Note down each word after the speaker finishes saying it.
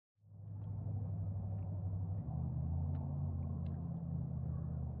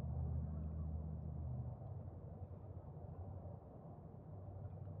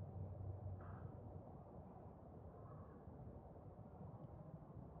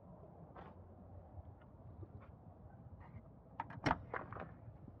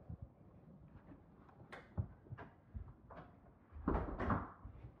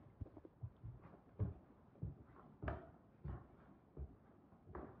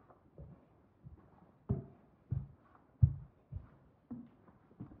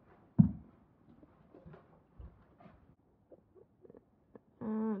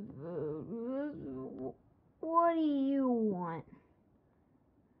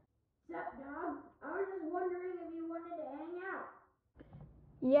Sup, dog? I was just wondering if you wanted to hang out.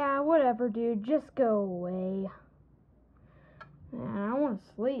 Yeah, whatever, dude. Just go away. Man, I want to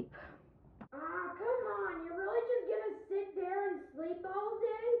sleep. Come on. You're really just gonna sit there and sleep all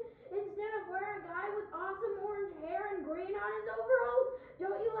day? Instead of wear a guy with awesome orange hair and green on his overalls?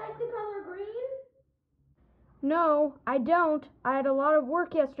 Don't you like the color green? No, I don't. I had a lot of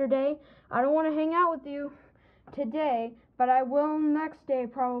work yesterday. I don't want to hang out with you today, but I will next day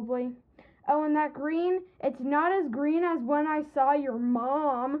probably. Oh, and that green, it's not as green as when I saw your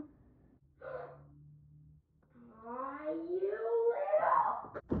mom. You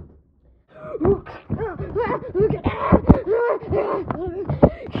little...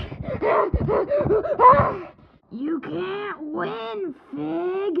 You can't win,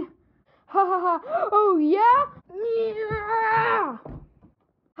 Fig. Ha ha ha. Oh, yeah? Yeah.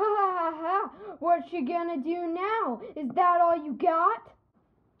 Ha ha ha ha. What you gonna do now? Is that all you got?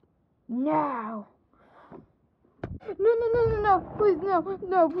 No. No, please, no, please,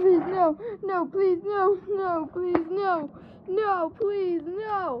 no, please, no, please, no, please,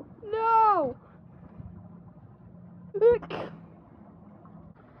 no.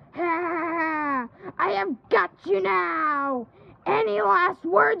 Ha! I have got you now. Any last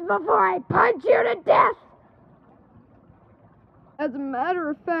words before I punch you to death? As a matter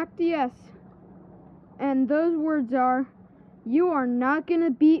of fact, yes. And those words are, you are not gonna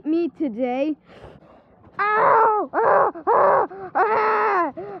beat me today.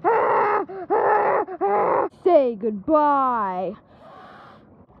 Say goodbye.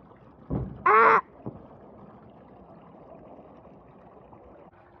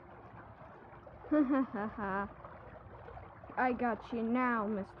 I got you now,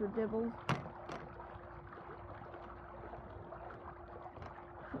 Mr. Dibbles.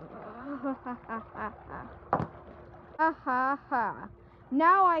 Ha ha ha.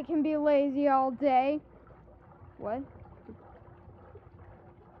 Now I can be lazy all day. What?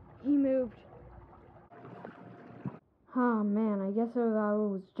 He moved. Oh man, I guess it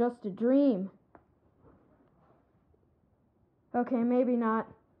was just a dream. Okay, maybe not.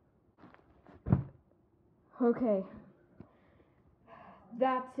 Okay.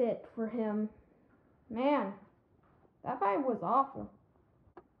 That's it for him. Man, that fight was awful.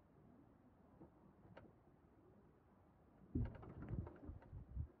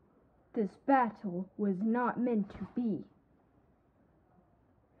 This battle was not meant to be.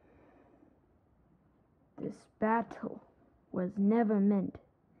 This battle was never meant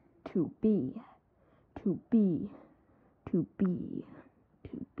to be. To be.